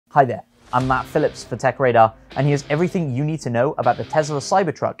Hi there, I'm Matt Phillips for TechRadar, and here's everything you need to know about the Tesla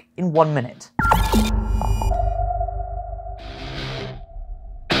Cybertruck in 1 minute.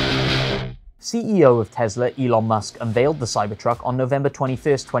 CEO of Tesla, Elon Musk, unveiled the Cybertruck on November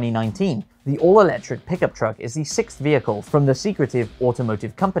 21st, 2019. The all-electric pickup truck is the sixth vehicle from the secretive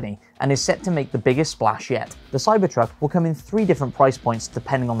automotive company and is set to make the biggest splash yet. The Cybertruck will come in 3 different price points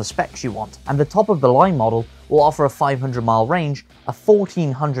depending on the specs you want, and the top-of-the-line model will offer a 500-mile range, a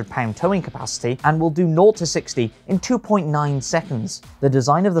 1,400-pound towing capacity, and will do 0 to 60 in 2.9 seconds. The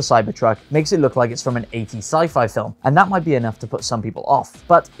design of the Cybertruck makes it look like it's from an 80s sci-fi film, and that might be enough to put some people off.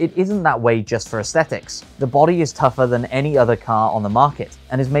 But it isn't that way just for aesthetics. The body is tougher than any other car on the market,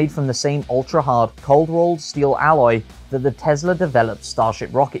 and is made from the same ultra-hard, cold-rolled steel alloy that the Tesla-developed Starship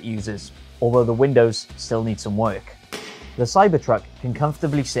rocket uses, although the windows still need some work. The Cybertruck can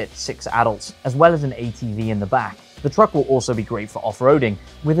comfortably sit 6 adults, as well as an ATV in the back. The truck will also be great for off-roading.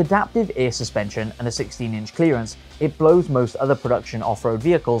 With adaptive air suspension and a 16-inch clearance, it blows most other production off-road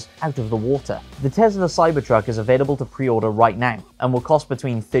vehicles out of the water. The Tesla Cybertruck is available to pre-order right now, and will cost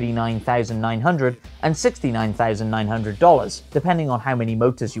between $39,900 and $69,900, depending on how many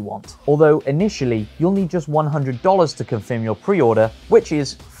motors you want. Although initially, you'll need just $100 to confirm your pre-order, which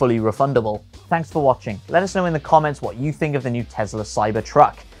is fully refundable. Thanks for watching. Let us know in the comments what you think of the new Tesla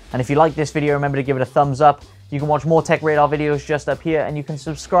Cybertruck. And if you like this video, remember to give it a thumbs up. You can watch more TechRadar videos just up here, and you can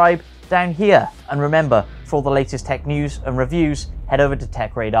subscribe down here. And remember, for all the latest tech news and reviews, head over to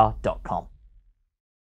techradar.com.